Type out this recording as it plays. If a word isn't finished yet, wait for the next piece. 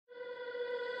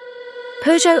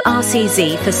Peugeot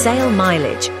RCZ for sale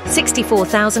mileage,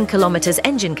 64,000 kilometers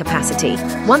engine capacity,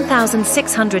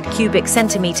 1,600 cubic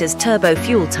centimeters turbo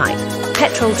fuel type,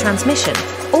 petrol transmission,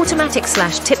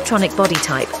 automatic/Tiptronic body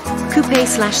type,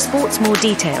 Coupé/sports. More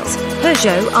details.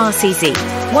 Peugeot RCZ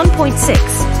 1.6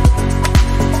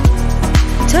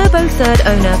 Turbo third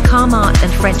owner Mart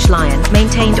and French Lion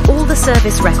maintained all the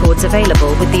service records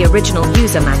available with the original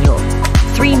user manual.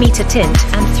 3-meter tint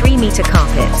and 3-meter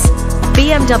carpets.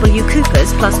 BMW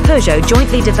Coupés plus Peugeot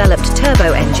jointly developed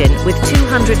turbo engine with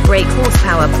 200 brake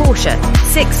horsepower Porsche,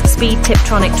 6-speed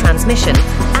Tiptronic transmission,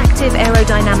 active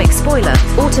aerodynamic spoiler,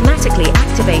 automatically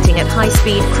activating at high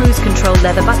speed cruise control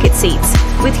leather bucket seats,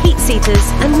 with heat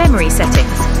seaters and memory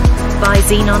settings.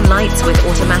 Bi-Xenon lights with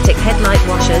automatic headlight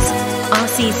washers,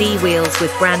 RCZ wheels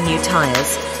with brand new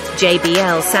tyres,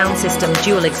 JBL sound system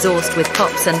dual exhaust with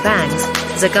pops and bangs,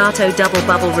 Zagato Double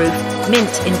bubble roof,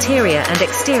 mint interior and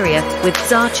exterior with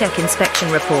ZAR check inspection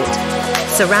report.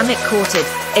 Ceramic coated,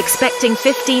 expecting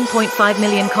 15.5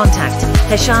 million. Contact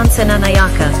Heshan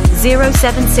Senanayaka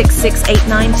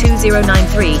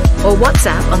 0766892093 or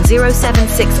WhatsApp on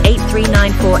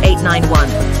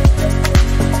 0768394891.